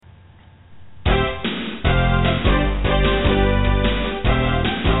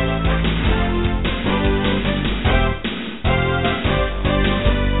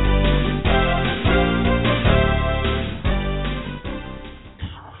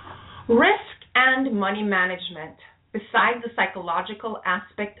Risk and money management. Besides the psychological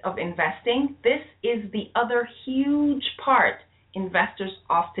aspect of investing, this is the other huge part investors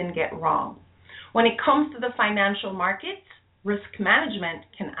often get wrong. When it comes to the financial markets, risk management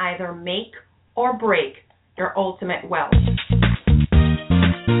can either make or break your ultimate wealth.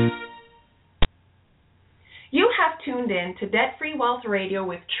 You have tuned in to Debt Free Wealth Radio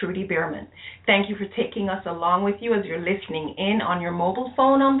with Trudy Bierman. Thank you for taking us along with you as you're listening in on your mobile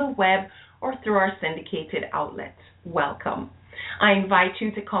phone, on the web, or through our syndicated outlets. Welcome. I invite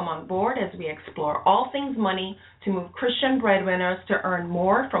you to come on board as we explore all things money to move Christian breadwinners to earn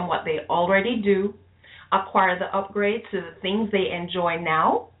more from what they already do, acquire the upgrades to the things they enjoy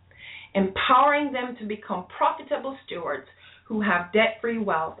now, empowering them to become profitable stewards who have debt-free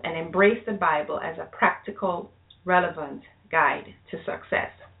wealth and embrace the Bible as a practical, relevant guide to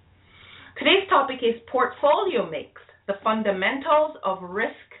success. Today's topic is portfolio mix, the fundamentals of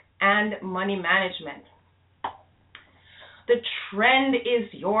risk and money management. The trend is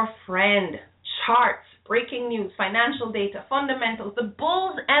your friend. Charts, breaking news, financial data, fundamentals, the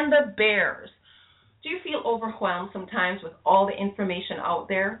bulls and the bears. Do you feel overwhelmed sometimes with all the information out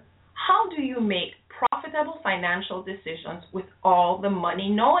there? How do you make profitable financial decisions with all the money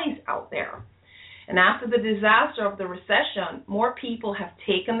noise out there? And after the disaster of the recession, more people have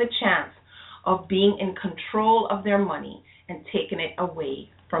taken the chance of being in control of their money and taken it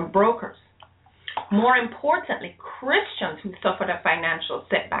away from brokers. More importantly, Christians who suffered a financial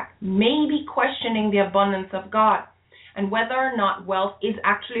setback may be questioning the abundance of God and whether or not wealth is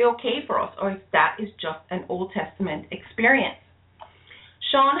actually okay for us or if that is just an Old Testament experience.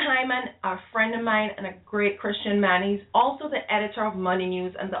 Sean Hyman, a friend of mine and a great Christian man, he's also the editor of Money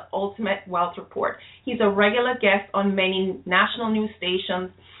News and the Ultimate Wealth Report. He's a regular guest on many national news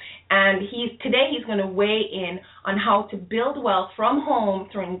stations, and today he's going to weigh in on how to build wealth from home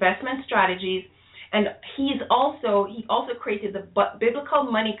through investment strategies. And he also created the Biblical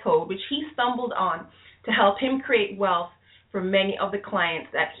Money Code, which he stumbled on to help him create wealth for many of the clients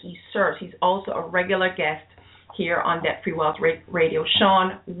that he serves. He's also a regular guest here on Debt Free Wealth Radio.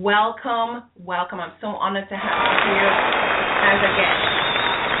 Sean, welcome. I'm so honored to have you here as a guest.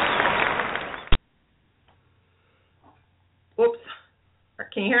 Oops.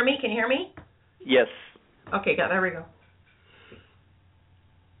 Can you hear me? Yes. Okay, good. There we go.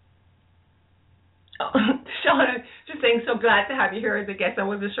 Oh, Sean, I'm just saying, so glad to have you here as a guest. I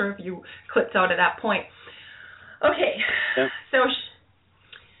wasn't sure if you clipped out at that point. Okay. Yeah.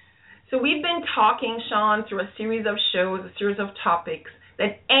 So we've been talking, Sean, through a series of shows, a series of topics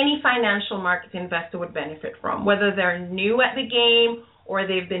that any financial market investor would benefit from, whether they're new at the game or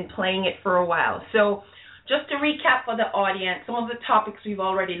they've been playing it for a while. So just to recap for the audience, some of the topics we've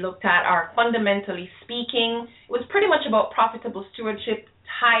already looked at are fundamentally speaking. It was pretty much about profitable stewardship,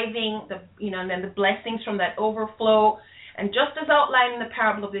 tithing, and then the blessings from that overflow. And just as outlined in the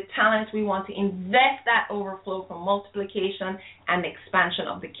parable of the talents, we want to invest that overflow for multiplication and expansion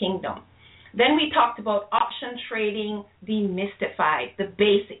of the kingdom. Then we talked about option trading, demystified, the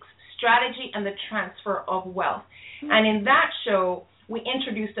basics, strategy, and the transfer of wealth. And in that show, we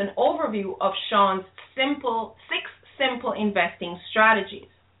introduced an overview of Sean's six simple investing strategies.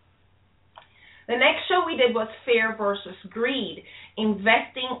 The next show we did was fear versus greed,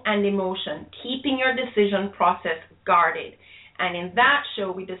 investing and emotion, keeping your decision process guarded. And in that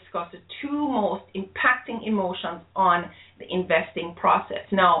show, we discussed the two most impacting emotions on the investing process.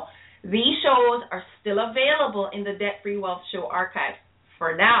 Now, these shows are still available in the Debt Free Wealth Show archives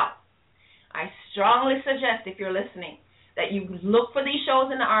for now. I strongly suggest, if you're listening, that you look for these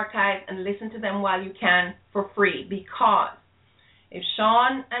shows in the archives and listen to them while you can for free, because if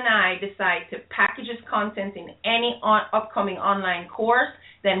Sean and I decide to package his content in any upcoming online course,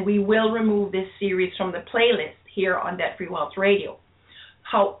 then we will remove this series from the playlist here on Debt Free Wealth Radio.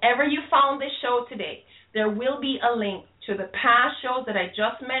 However you found this show today, there will be a link to the past shows that I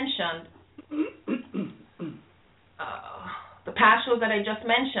just mentioned.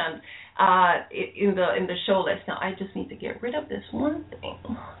 In the show list. Now I just need to get rid of this one thing.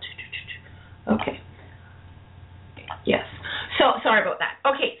 Okay. Yes. So sorry about that.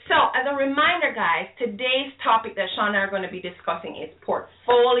 Okay, so as a reminder, guys, today's topic that Sean and I are going to be discussing is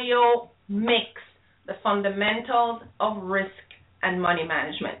portfolio mix, the fundamentals of risk and money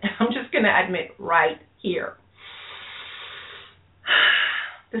management. I'm just going to admit right here,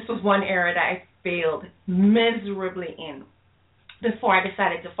 this was one area that I failed miserably in before I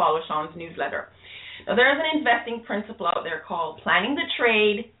decided to follow Sean's newsletter. Now, there's an investing principle out there called planning the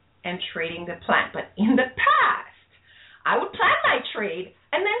trade and trading the plan. But in the past, I would plan my trade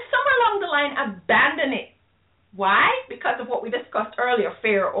and then somewhere along the line abandon it Why? Because of what we discussed earlier,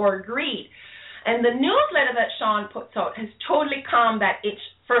 fear or greed. And the newsletter that Sean puts out has totally calmed that itch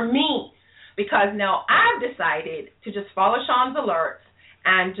for me, because now I've decided to just follow Sean's alerts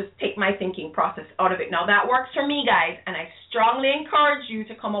and just take my thinking process out of it. Now that works for me, guys, and I strongly encourage you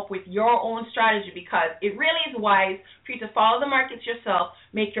to come up with your own strategy, because it really is wise for you to follow the markets yourself,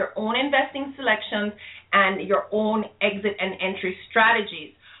 make your own investing selections and your own exit and entry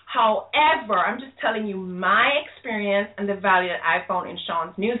strategies. However, I'm just telling you my experience and the value that I found in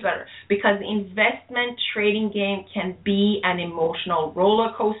Sean's newsletter, because the investment trading game can be an emotional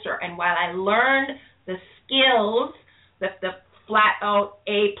roller coaster. And while I learned the skills, the flat out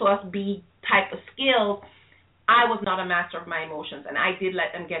A plus B type of skills, I was not a master of my emotions, and I did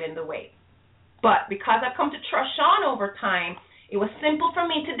let them get in the way. But because I've come to trust Sean over time, it was simple for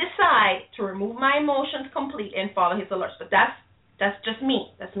me to decide to remove my emotions completely and follow his alerts. But that's just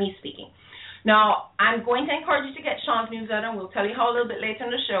me. That's me speaking. Now, I'm going to encourage you to get Sean's newsletter, and we'll tell you how a little bit later in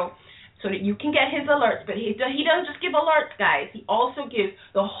the show, so that you can get his alerts. But he doesn't just give alerts, guys. He also gives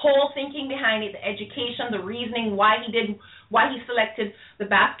the whole thinking behind it, the education, the reasoning, why he selected the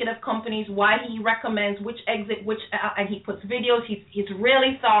basket of companies, why he recommends which exit, and he puts videos. He's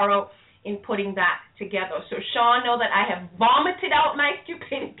really thorough in putting that together. So, Sean, know that I have vomited out my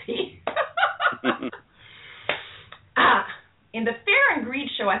stupidity. In the Fear and Greed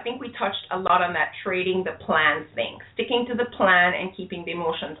show, I think we touched a lot on that trading the plan thing, sticking to the plan and keeping the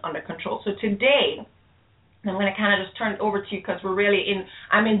emotions under control. So today, I'm going to kind of just turn it over to you, because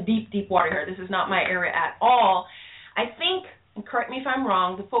I'm in deep, deep water here. This is not my area at all. I think, and correct me if I'm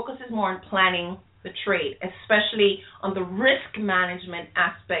wrong, the focus is more on planning the trade, especially on the risk management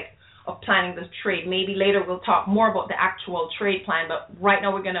aspect of planning the trade. Maybe later we'll talk more about the actual trade plan, but right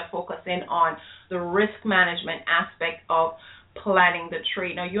now we're going to focus in on the risk management aspect of planning the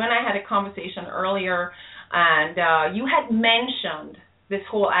trade. Now, you and I had a conversation earlier, and you had mentioned this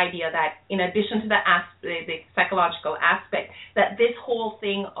whole idea that in addition to the psychological aspect, that this whole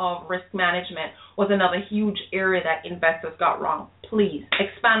thing of risk management was another huge area that investors got wrong. Please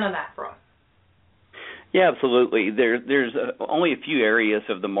expand on that for us. Yeah, absolutely. There's only a few areas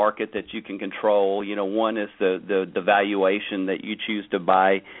of the market that you can control. You know, one is the valuation that you choose to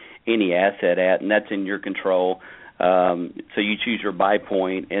buy any asset at, and that's in your control. So you choose your buy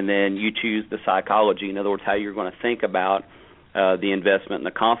point, and then you choose the psychology. In other words, how you're going to think about the investment and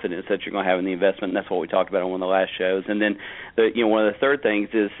the confidence that you're going to have in the investment. And that's what we talked about on one of the last shows. And then, one of the third things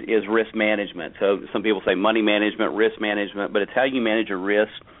is risk management. So some people say money management, risk management, but it's how you manage your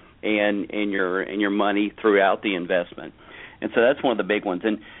risk and your money throughout the investment. And so that's one of the big ones.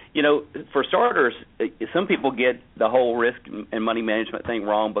 And for starters, some people get the whole risk and money management thing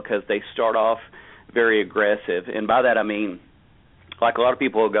wrong because they start off very aggressive. And by that I mean, like a lot of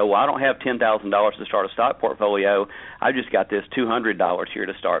people will go, well, I don't have $10,000 to start a stock portfolio. I just got this $200 here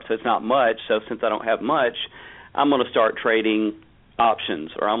to start. So it's not much. So since I don't have much, I'm going to start trading options,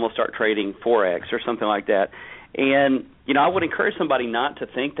 or I'm going to start trading Forex or something like that. And, I would encourage somebody not to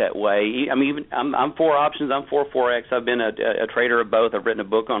think that way. I mean, I'm for options. I'm for Forex. I've been a trader of both. I've written a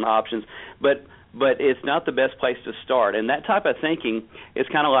book on options. But it's not the best place to start. And that type of thinking is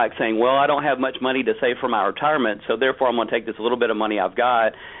kind of like saying, well, I don't have much money to save for my retirement, so therefore I'm going to take this little bit of money I've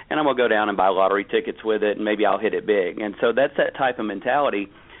got, and I'm going to go down and buy lottery tickets with it, and maybe I'll hit it big. And so that's that type of mentality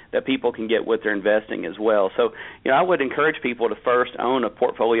that people can get with their investing as well. So, I would encourage people to first own a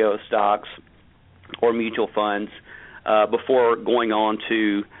portfolio of stocks or mutual funds before going on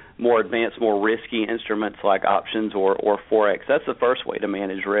to more advanced, more risky instruments like options or Forex. That's the first way to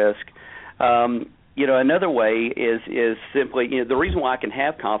manage risk. Another way is simply, the reason why I can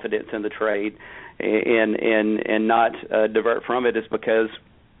have confidence in the trade and not divert from it is because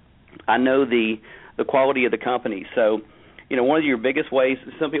I know the quality of the company. So, one of your biggest ways,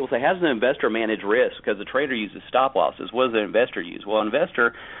 some people say, how does an investor manage risk? Because the trader uses stop losses. What does an investor use? Well, an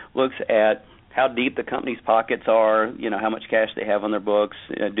investor looks at how deep the company's pockets are, how much cash they have on their books,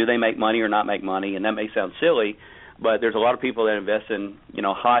 do they make money or not make money? And that may sound silly, but there's a lot of people that invest in,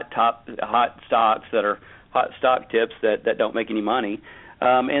 hot stocks that are hot stock tips that don't make any money.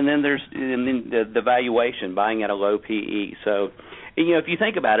 And then there's the valuation, buying at a low PE. So, if you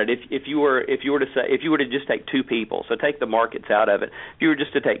think about it, if you were to just take two people, so take the markets out of it. If you were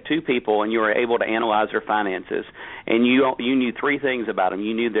just to take two people and you were able to analyze their finances, and you knew three things about them.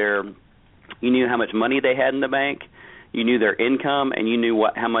 You knew how much money they had in the bank, you knew their income, and you knew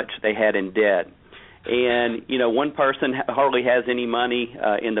how much they had in debt. And, one person hardly has any money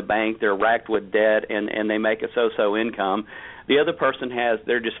in the bank. They're racked with debt, and they make a so-so income. The other person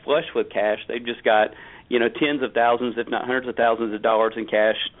they're just flush with cash. They've just got, tens of thousands, if not hundreds of thousands of dollars in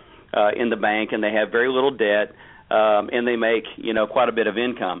cash in the bank, and they have very little debt, and they make quite a bit of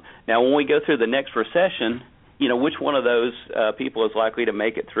income. Now, when we go through the next recession, which one of those people is likely to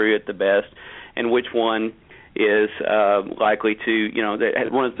make it through it the best, and which one is likely to,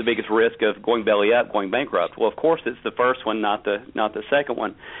 one is the biggest risk of going belly up, going bankrupt? Well, of course, it's the first one, not the second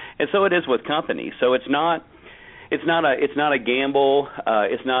one. And so it is with companies. So it's not a gamble.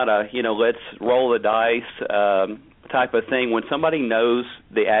 It's not a let's roll the dice type of thing. When somebody knows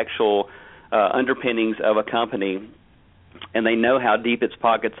the actual underpinnings of a company, and they know how deep its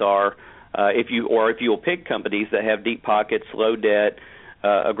pockets are, if you'll pick companies that have deep pockets, low debt,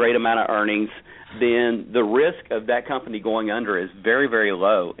 a great amount of earnings, then the risk of that company going under is very, very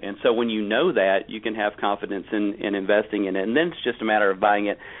low. And so when you know that, you can have confidence in investing in it. And then it's just a matter of buying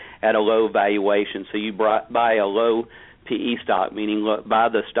it at a low valuation. So you buy a low PE stock, meaning buy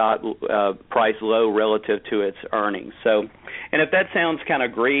the stock price low relative to its earnings. So, and if that sounds kind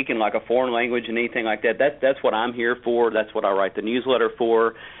of Greek and like a foreign language and anything like that, that's what I'm here for. That's what I write the newsletter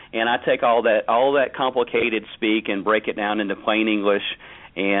for. And I take all that complicated speak and break it down into plain English,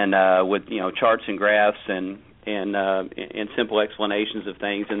 and with charts and graphs and simple explanations of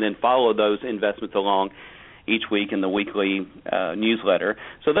things, and then follow those investments along each week in the weekly newsletter.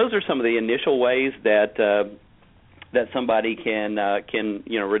 So those are some of the initial ways that somebody can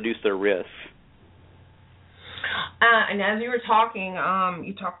reduce their risks. And as you were talking,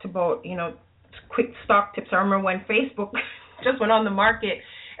 you talked about quick stock tips. I remember when Facebook just went on the market,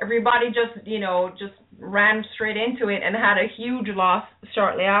 everybody just ran straight into it and had a huge loss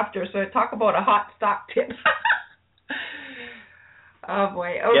shortly after. So talk about a hot stock tip. Oh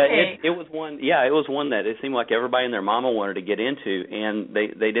boy. Okay. Yeah, it was one. Yeah, it was one that it seemed like everybody and their mama wanted to get into, and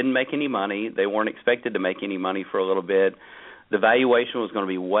they didn't make any money. They weren't expected to make any money for a little bit. The valuation was going to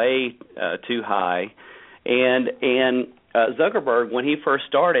be way too high, and Zuckerberg, when he first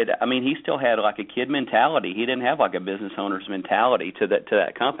started, I mean, he still had like a kid mentality. He didn't have like a business owner's mentality to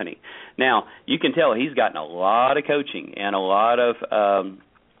that company. Now, you can tell he's gotten a lot of coaching and a lot of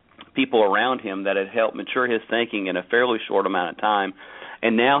people around him that have helped mature his thinking in a fairly short amount of time.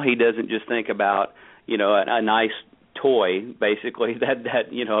 And now he doesn't just think about, a nice toy, basically, that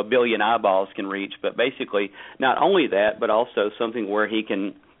a billion eyeballs can reach, but basically not only that, but also something where he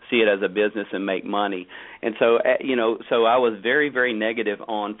can see it as a business and make money. And so, so I was very, very negative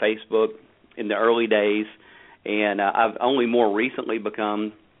on Facebook in the early days, and I've only more recently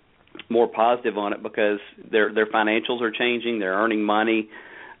become more positive on it because their financials are changing. They're earning money.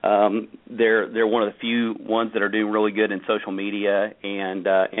 They're one of the few ones that are doing really good in social media, and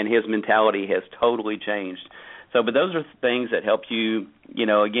his mentality has totally changed. So, but those are things that help you,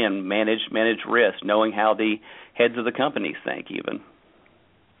 again, manage risk, knowing how the heads of the companies think even.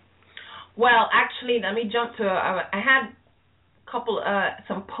 Well, actually, let me jump to, I had a couple,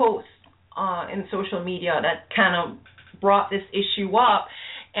 some posts in social media that kind of brought this issue up.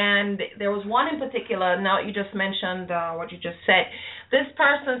 And there was one in particular, now you just mentioned what you just said. This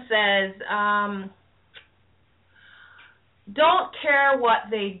person says, don't care what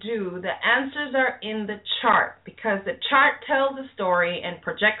they do. The answers are in the chart because the chart tells the story and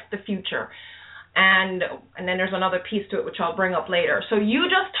projects the future. And then there's another piece to it, which I'll bring up later. So you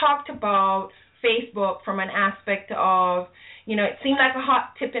just talked about Facebook from an aspect of, it seemed like a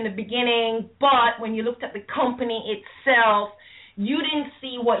hot tip in the beginning, but when you looked at the company itself, you didn't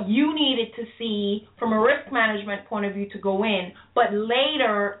see what you needed to see from a risk management point of view to go in. But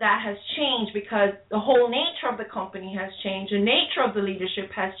later that has changed because the whole nature of the company has changed. The nature of the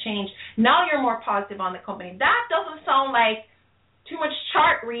leadership has changed. Now you're more positive on the company. That doesn't sound like too much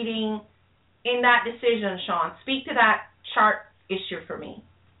chart reading in that decision, Sean. Speak to that chart issue for me.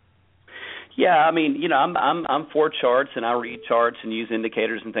 Yeah, I mean, I'm for charts, and I read charts and use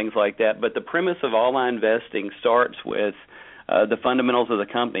indicators and things like that. But the premise of all my investing starts with the fundamentals of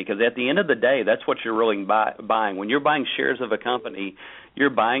the company, because at the end of the day, that's what you're really buying. When you're buying shares of a company, you're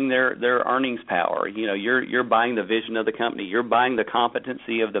buying their earnings power. You're buying the vision of the company. You're buying the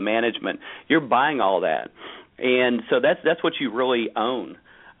competency of the management. You're buying all that, and so that's what you really own.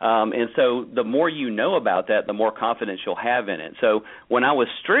 And so the more you know about that, the more confidence you'll have in it. So when I was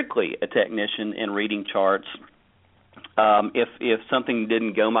strictly a technician and reading charts, if something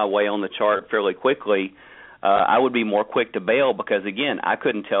didn't go my way on the chart fairly quickly, I would be more quick to bail because, again, I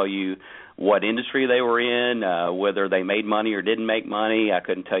couldn't tell you what industry they were in, whether they made money or didn't make money. I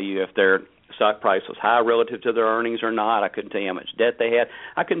couldn't tell you if their stock price was high relative to their earnings or not. I couldn't tell you how much debt they had.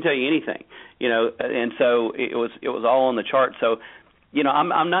 I couldn't tell you anything, and so it was all on the chart. So,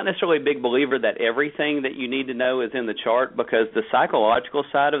 I'm not necessarily a big believer that everything that you need to know is in the chart because the psychological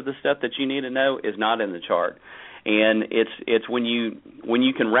side of the stuff that you need to know is not in the chart. And it's when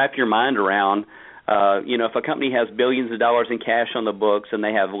you can wrap your mind around, if a company has billions of dollars in cash on the books and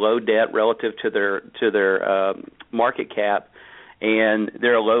they have low debt relative to their market cap, and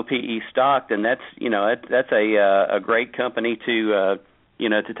they're a low PE stock, then that's a great company to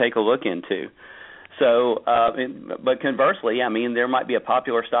take a look into. So, but conversely, I mean, there might be a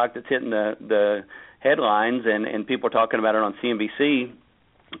popular stock that's hitting the headlines and people are talking about it on CNBC,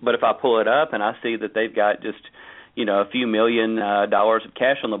 but if I pull it up and I see that they've got just a few $million of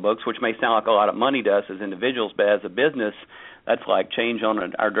cash on the books, which may sound like a lot of money to us as individuals, but as a business, that's like change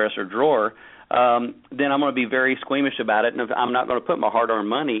on our dresser drawer. Then I'm going to be very squeamish about it, and I'm not going to put my hard-earned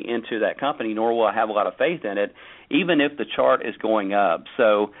money into that company, nor will I have a lot of faith in it, even if the chart is going up.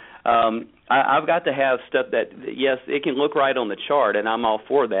 So I've got to have stuff that, yes, it can look right on the chart, and I'm all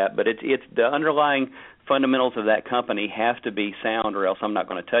for that, but it's the underlying fundamentals of that company have to be sound, or else I'm not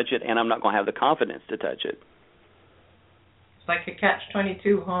going to touch it, and I'm not going to have the confidence to touch it. It's like a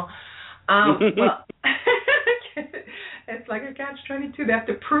catch-22, huh? Well, it's like a catch-22. They have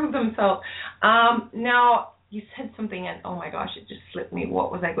to prove themselves. Now, you said something, and oh my gosh, it just slipped me.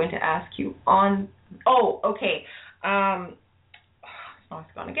 What was I going to ask you on? Oh, okay. Oh,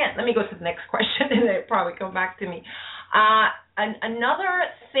 it's gone again. Let me go to the next question, and it'll probably come back to me. Another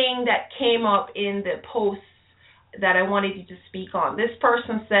thing that came up in the posts that I wanted you to speak on. This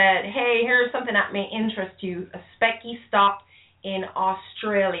person said, hey, here's something that may interest you, a specky stock in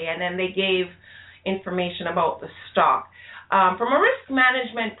Australia, and then they gave information about the stock. From a risk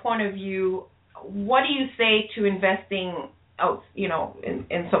management point of view, what do you say to investing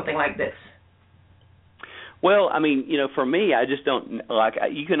in something like this? Well, I mean, for me, I just don't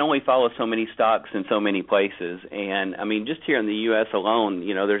you can only follow so many stocks in so many places. And, I mean, just here in the U.S. alone,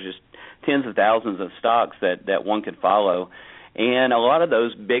 there's just tens of thousands of stocks that one could follow. And a lot of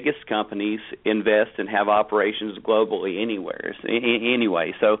those biggest companies invest and have operations globally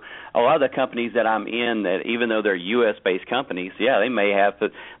anyway. So a lot of the companies that I'm in, that even though they're U.S.-based companies, yeah, they may have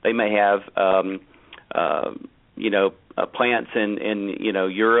plants in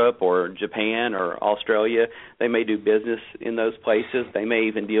Europe or Japan or Australia. They may do business in those places. They may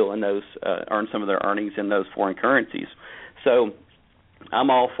even deal in those, earn some of their earnings in those foreign currencies. So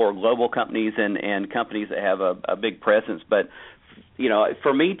I'm all for global companies and companies that have a big presence. But,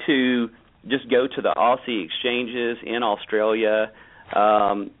 for me to just go to the Aussie exchanges in Australia,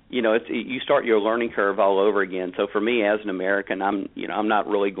 you start your learning curve all over again. So for me as an American, I'm not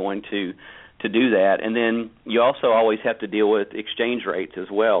really going to do that. And then you also always have to deal with exchange rates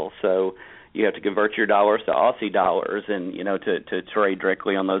as well. So you have to convert your dollars to Aussie dollars and, to trade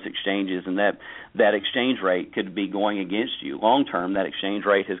directly on those exchanges. And that exchange rate could be going against you. Long term, that exchange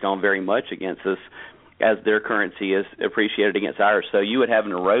rate has gone very much against us as their currency is appreciated against ours. So you would have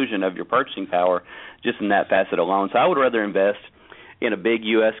an erosion of your purchasing power just in that facet alone. So I would rather invest in a big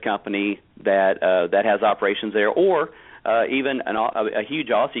U.S. company that has operations there, or even a huge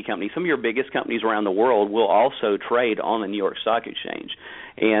Aussie company. Some of your biggest companies around the world will also trade on the New York Stock Exchange.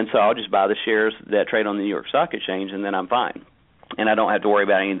 And so I'll just buy the shares that trade on the New York Stock Exchange, and then I'm fine. And I don't have to worry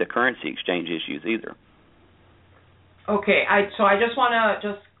about any of the currency exchange issues either. Okay, so I just want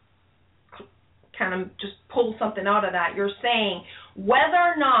to kind of pull something out of that. You're saying whether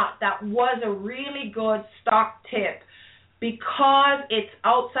or not that was a really good stock tip, because it's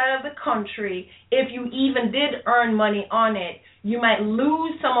outside of the country, if you even did earn money on it, you might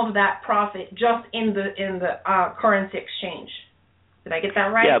lose some of that profit just in the currency exchange. Did I get that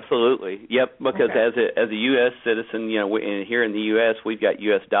right? Yeah, absolutely. Yep, because as a U.S. citizen, here in the U.S., we've got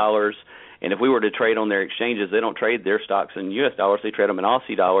U.S. dollars, and if we were to trade on their exchanges, they don't trade their stocks in U.S. dollars, they trade them in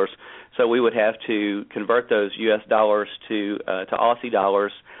Aussie dollars, so we would have to convert those U.S. dollars to Aussie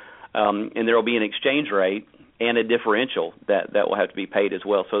dollars, and there will be an exchange rate and a differential that will have to be paid as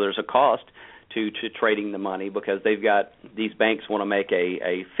well. So there's a cost to trading the money, because these banks want to make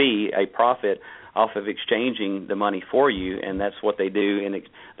a fee, a profit off of exchanging the money for you, and that's what they do, and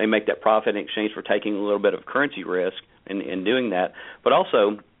they make that profit in exchange for taking a little bit of currency risk in doing that. But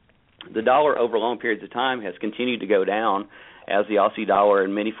also, the dollar over long periods of time has continued to go down as the Aussie dollar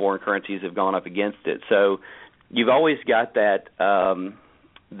and many foreign currencies have gone up against it. So you've always got that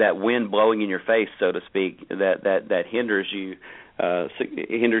wind blowing in your face, so to speak, that hinders you,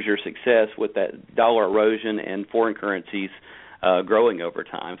 hinders your success with that dollar erosion and foreign currencies growing over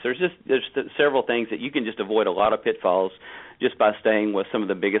time. So there's several things that you can just avoid a lot of pitfalls just by staying with some of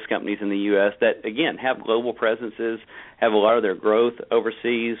the biggest companies in the U.S. that, again, have global presences, have a lot of their growth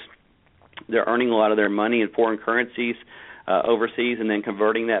overseas. They're earning a lot of their money in foreign currencies overseas, and then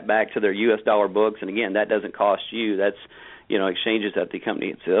converting that back to their U.S. dollar books. And again, that doesn't cost you. That's exchanges that the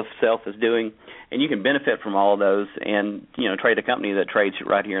company itself is doing, and you can benefit from all of those and trade a company that trades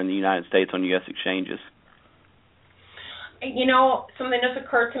right here in the United States on U.S. exchanges. Something just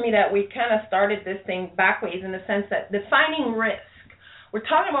occurred to me that we kind of started this thing backwards in the sense that defining risk. We're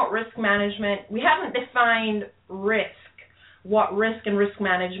talking about risk management. We haven't defined risk, what risk and risk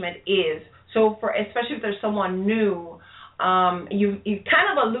management is. So especially if there's someone new, you've kind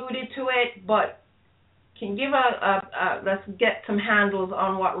of alluded to it, but can you give let's get some handles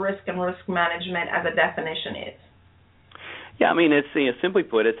on what risk and risk management as a definition is. Yeah, I mean, it's simply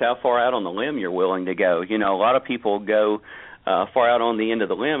put, it's how far out on the limb you're willing to go. A lot of people go far out on the end of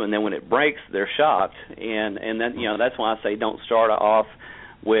the limb, and then when it breaks, they're shocked. And then that's why I say don't start off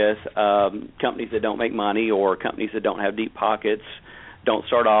with companies that don't make money or companies that don't have deep pockets. Don't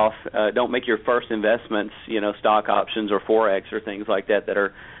start off. Don't make your first investments, stock options or Forex or things like that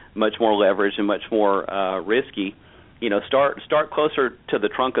are much more leveraged and much more risky. Start closer to the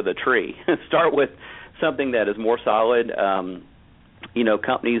trunk of the tree. Start with something that is more solid,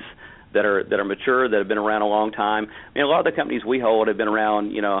 companies that are mature, that have been around a long time. I mean, a lot of the companies we hold have been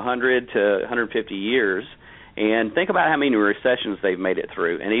around, 100 to 150 years. And think about how many recessions they've made it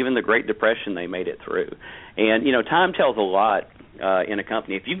through, and even the Great Depression they made it through. And, time tells a lot in a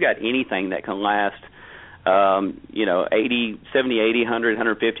company. If you've got anything that can last, 70, 80, 100,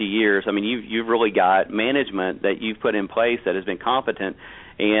 150 years, I mean, you've really got management that you've put in place that has been competent.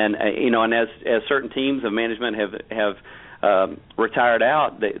 And and as certain teams of management have retired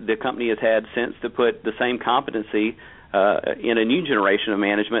out, the company has had sense to put the same competency in a new generation of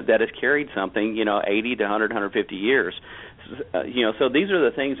management that has carried something 80 to 100, 150 years. So these are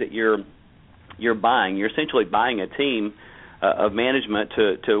the things that you're buying. You're essentially buying a team of management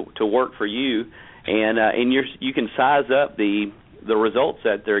to work for you, and you can size up the results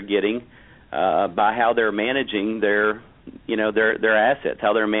that they're getting by how they're managing their assets,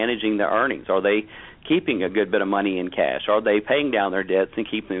 how they're managing their earnings. Are they keeping a good bit of money in cash? Are they paying down their debts and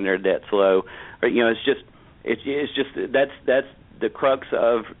keeping their debts low? Or, it's just that's the crux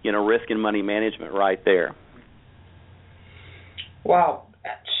of risk and money management right there. Wow,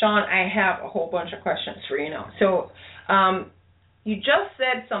 Sean, I have a whole bunch of questions for you now. So, you just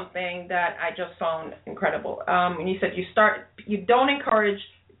said something that I just found incredible. And you said you don't encourage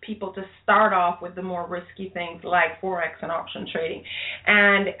people to start off with the more risky things like Forex and option trading.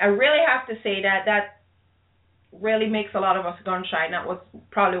 And I really have to say that really makes a lot of us gun shy. And that was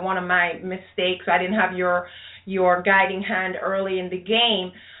probably one of my mistakes. I didn't have your guiding hand early in the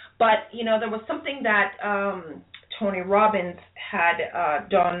game. But, there was something that Tony Robbins had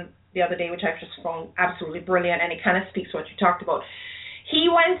done the other day, which I just found absolutely brilliant, and it kind of speaks to what you talked about. He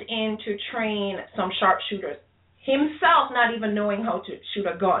went in to train some sharpshooters, himself not even knowing how to shoot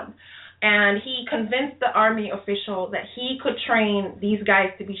a gun. And he convinced the Army official that he could train these guys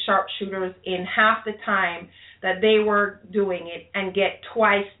to be sharpshooters in half the time that they were doing it and get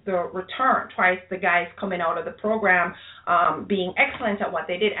twice the return, twice the guys coming out of the program being excellent at what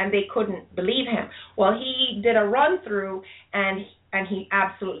they did, and they couldn't believe him. Well, he did a run-through, and he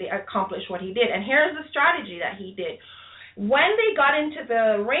absolutely accomplished what he did. And here's the strategy that he did. When they got into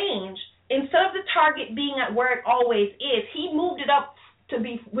the range, instead of the target being at where it always is, he moved it up to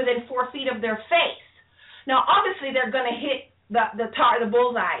be within 4 feet of their face. Now, obviously, they're going to hit the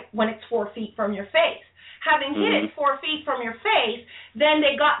bullseye when it's 4 feet from your face. Having hit it 4 feet from your face, then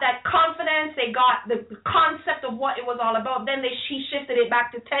they got that confidence, they got the concept of what it was all about. Then he shifted it back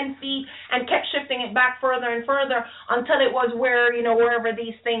to 10 feet and kept shifting it back further and further until it was where, wherever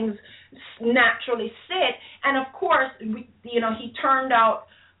these things naturally sit. And of course, he turned out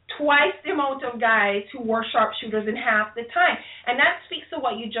twice the amount of guys who were sharpshooters in half the time. And that speaks to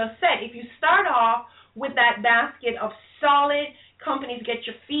what you just said. If you start off with that basket of solid companies, get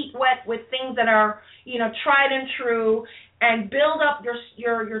your feet wet with things that are, tried and true, and build up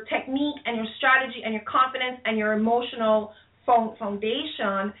your technique and your strategy and your confidence and your emotional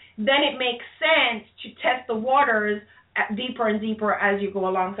foundation, then it makes sense to test the waters deeper and deeper as you go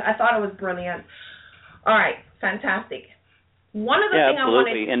along. So I thought it was brilliant. All right, fantastic. One of the things I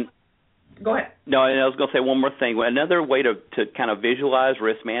wanted... Go ahead. No, and I was going to say one more thing. Another way to kind of visualize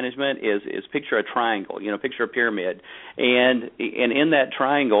risk management is picture a triangle. Picture a pyramid, and in that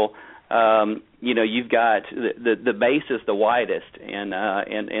triangle, you've got the base is the widest, and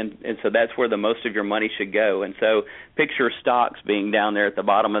so that's where the most of your money should go. And so picture stocks being down there at the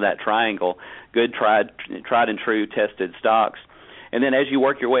bottom of that triangle, good tried and true tested stocks. And then as you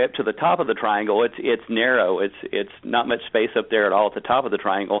work your way up to the top of the triangle, it's narrow. It's not much space up there at all at the top of the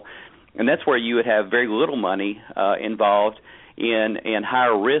triangle. And that's where you would have very little money involved in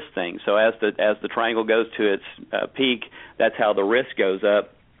higher risk things. So as the triangle goes to its peak, that's how the risk goes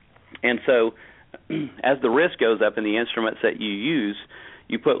up. And so as the risk goes up in the instruments that you use,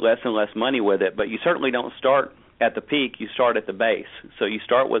 you put less and less money with it, but you certainly don't start at the peak, you start at the base. So you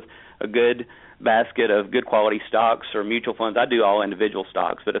start with a good basket of good quality stocks or mutual funds. I do all individual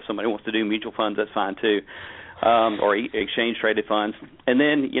stocks, but if somebody wants to do mutual funds, that's fine too, or exchange traded funds. And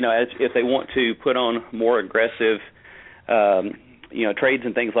then, if they want to put on more aggressive, trades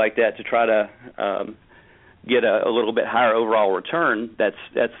and things like that to try to get a little bit higher overall return,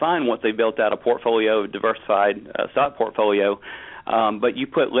 that's fine once they built out a portfolio, diversified stock portfolio. But you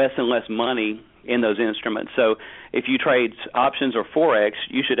put less and less money in those instruments. So if you trade options or Forex,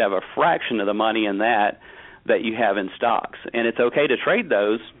 you should have a fraction of the money in that you have in stocks. And it's okay to trade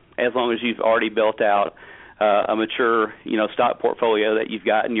those as long as you've already built out a mature, stock portfolio that you've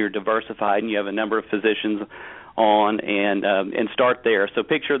got and you're diversified and you have a number of positions on, and start there. So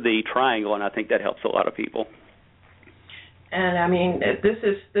picture the triangle, and I think that helps a lot of people. And I mean, this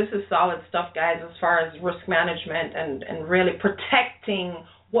is solid stuff, guys, as far as risk management and really protecting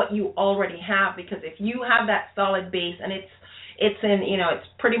what you already have, because if you have that solid base and it's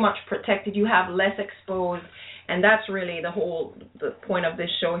pretty much protected, you have less exposed, and that's really the point of this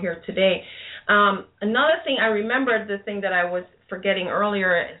show here today. Another thing, I remembered the thing that I was forgetting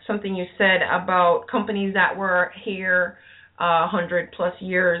earlier, something you said about companies that were here 100+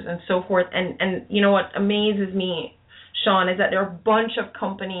 years and so forth, and what amazes me, Sean, is that there are a bunch of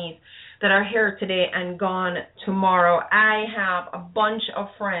companies that are here today and gone tomorrow. I have a bunch of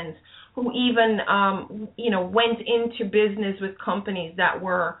friends who even, went into business with companies that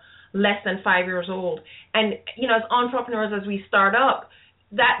were less than 5 years old. And, as entrepreneurs, as we start up,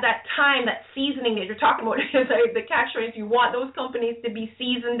 that time, that seasoning that you're talking about, is like the catchphrase. You want those companies to be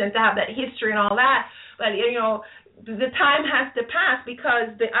seasoned and to have that history and all that. But, the time has to pass,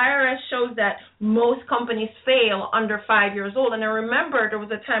 because the IRS shows that most companies fail under 5 years old. And I remember there was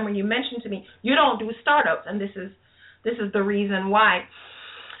a time when you mentioned to me, you don't do startups, and this is the reason why.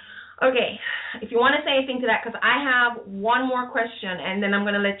 Okay, if you want to say anything to that, because I have one more question, and then I'm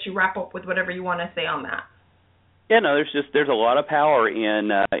going to let you wrap up with whatever you want to say on that. Yeah, no, there's a lot of power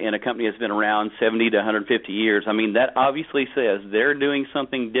in a company that's been around 70 to 150 years. I mean, that obviously says they're doing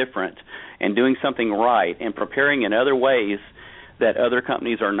something different and doing something right and preparing in other ways that other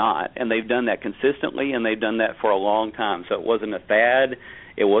companies are not. And they've done that consistently, and they've done that for a long time. So it wasn't a fad.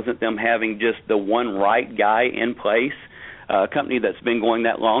 It wasn't them having just the one right guy in place. A company that's been going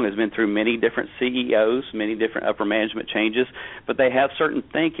that long has been through many different CEOs, many different upper management changes, but they have certain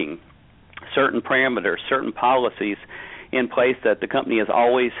thinking, certain parameters, certain policies in place that the company has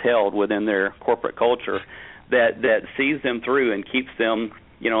always held within their corporate culture that sees them through and keeps them,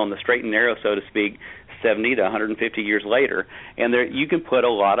 on the straight and narrow, so to speak, 70 to 150 years later. And there, you can put a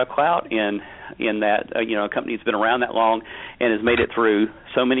lot of clout in that. A company that's been around that long and has made it through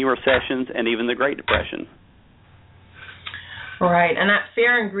so many recessions and even the Great Depression. Right, and that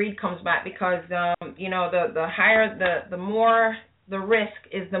fear and greed comes back because the higher the more the risk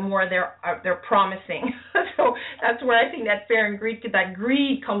is, the more they're promising. So that's where I think that fear and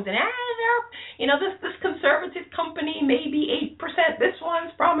greed comes in. This conservative company, maybe 8%. This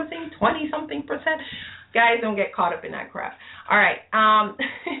one's promising 20-something%. Guys, don't get caught up in that crap. All right.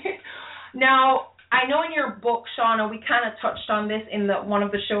 Now, I know in your book, Shauna, we kind of touched on this in one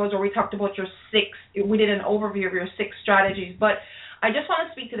of the shows where we talked about we did an overview of your 6 strategies, but I just want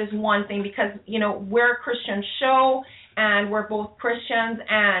to speak to this one thing because, we're a Christian show and we're both Christians,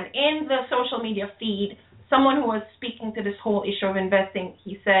 and in the social media feed, someone who was speaking to this whole issue of investing,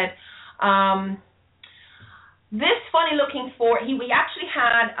 he said, this funny-looking we actually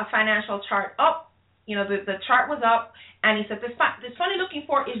had a financial chart up, the chart was up, and he said, this funny-looking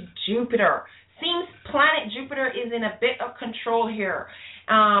is Jupiter. Seems planet Jupiter is in a bit of control here.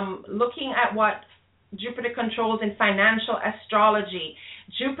 Looking at what Jupiter controls in financial astrology,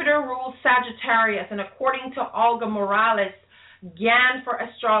 Jupiter rules Sagittarius, and according to Olga Morales, GAN for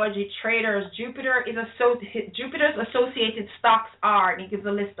astrology traders, Jupiter's associated stocks are, and he gives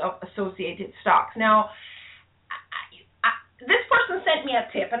a list of associated stocks. Now, this person sent me a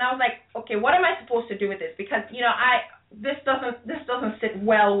tip, and I was like, okay, what am I supposed to do with this? Because this doesn't sit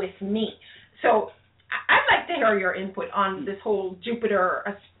well with me. So I'd like to hear your input on this whole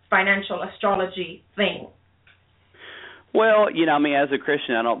Jupiter financial astrology thing. Well, as a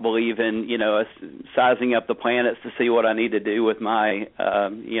Christian, I don't believe in, sizing up the planets to see what I need to do with my,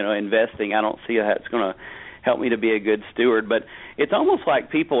 investing. I don't see how it's going to help me to be a good steward. But it's almost like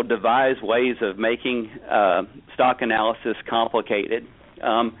people devise ways of making stock analysis complicated.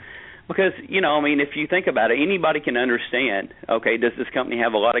 Because, if you think about it, anybody can understand, okay, does this company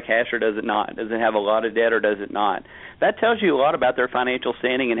have a lot of cash or does it not? Does it have a lot of debt or does it not? That tells you a lot about their financial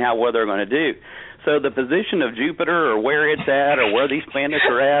standing and how well they're going to do. So the position of Jupiter or where it's at or where these planets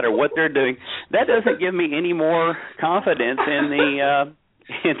are at or what they're doing, that doesn't give me any more confidence in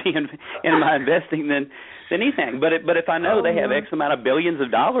my investing than anything. But if I know they have X amount of billions of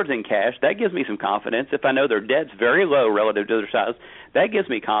dollars in cash, that gives me some confidence. If I know their debt's very low relative to their size, that gives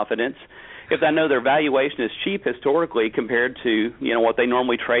me confidence. If I know their valuation is cheap historically compared to what they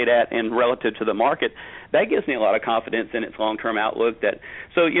normally trade at and relative to the market, that gives me a lot of confidence in its long-term outlook.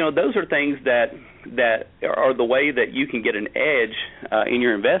 Those are things that are the way that you can get an edge in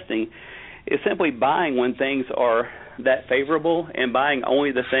your investing, is simply buying when things are that favorable and buying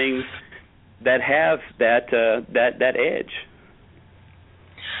only the things that have that edge.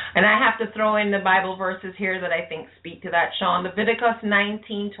 And I have to throw in the Bible verses here that I think speak to that, Sean. Leviticus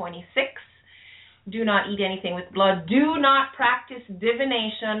 19:26. Do not eat anything with blood. Do not practice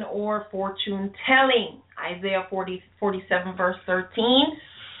divination or fortune telling. Isaiah 47 verse 13.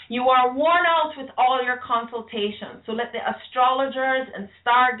 You are worn out with all your consultations. So let the astrologers and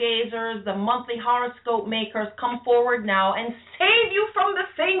stargazers, the monthly horoscope makers come forward now and save you from the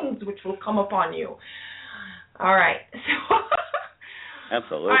things which will come upon you. All right.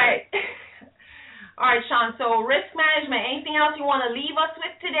 Absolutely. All right, Sean. So risk management. Anything else you want to leave us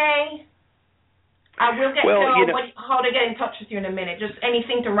with today? I will get to how to get in touch with you in a minute. Just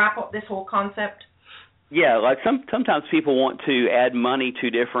anything to wrap up this whole concept. Yeah, like sometimes people want to add money to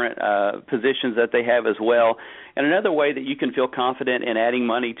different positions that they have as well. And another way that you can feel confident in adding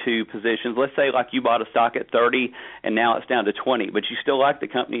money to positions, let's say like you bought a stock at 30 and now it's down to 20, but you still like the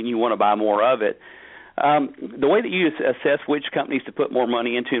company and you want to buy more of it. The way that you assess which companies to put more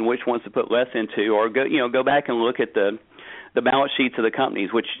money into and which ones to put less into, or go back and look at the balance sheets of the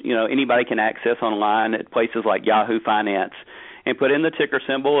companies, which anybody can access online at places like Yahoo Finance, and put in the ticker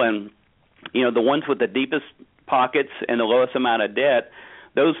symbol, and the ones with the deepest pockets and the lowest amount of debt,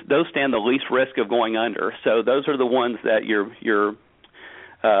 those stand the least risk of going under. So those are the ones that you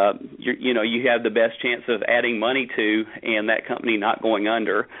have the best chance of adding money to, and that company not going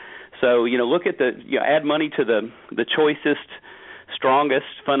under. So look at add money to the choicest, strongest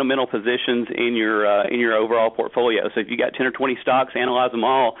fundamental positions in your overall portfolio. So if you got 10 or 20 stocks, analyze them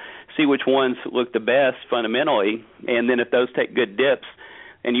all, see which ones look the best fundamentally, and then if those take good dips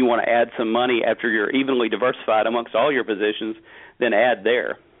and you want to add some money after you're evenly diversified amongst all your positions, then add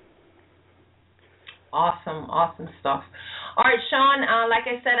there. Awesome stuff. All right, Sean, like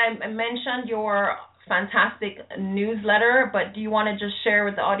I said, I mentioned your fantastic newsletter, but do you want to just share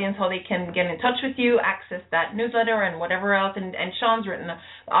with the audience how they can get in touch with you, access that newsletter and whatever else? And Sean's written the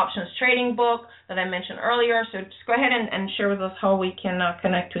options trading book that I mentioned earlier, so just go ahead and share with us how we can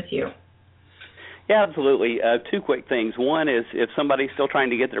connect with you. Yeah, absolutely. Two quick things. One is if somebody's still trying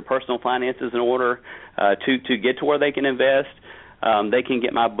to get their personal finances in order to get to where they can invest, they can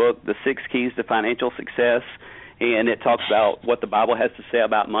get my book, The 6 Keys to Financial Success, and it talks about what the Bible has to say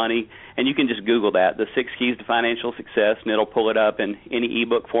about money. And you can just Google that, The 6 Keys to Financial Success, and it'll pull it up in any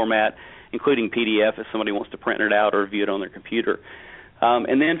ebook format, including PDF if somebody wants to print it out or view it on their computer.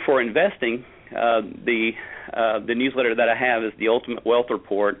 And then for investing, the newsletter that I have is the Ultimate Wealth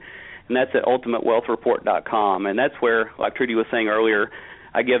Report, and that's at ultimatewealthreport.com. And that's where, like Trudy was saying earlier,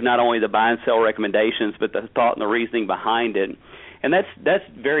 I give not only the buy and sell recommendations, but the thought and the reasoning behind it. And that's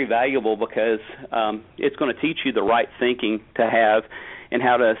very valuable because it's going to teach you the right thinking to have and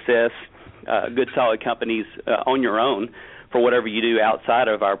how to assess good, solid companies on your own for whatever you do outside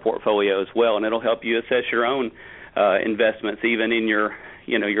of our portfolio as well. And it'll help you assess your own investments, even in your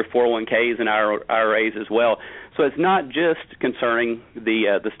 401ks and IRAs as well. So it's not just concerning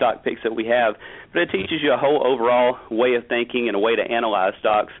the stock picks that we have, but it teaches you a whole overall way of thinking and a way to analyze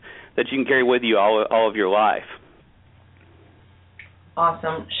stocks that you can carry with you all of your life.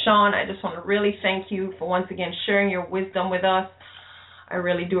 Awesome. Sean, I just want to really thank you for once again sharing your wisdom with us. I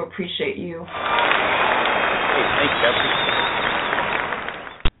really do appreciate you. Hey, thank you.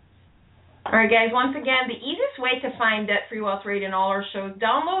 All right, guys, once again, the easiest way to find Debt Free Wealth Radio and all our shows,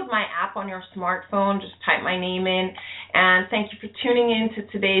 download my app on your smartphone. Just type my name in. And thank you for tuning in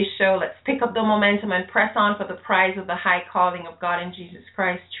to today's show. Let's pick up the momentum and press on for the prize of the high calling of God in Jesus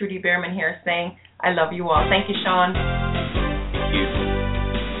Christ. Trudy Behrman here saying, I love you all. Thank you, Sean. Thank you.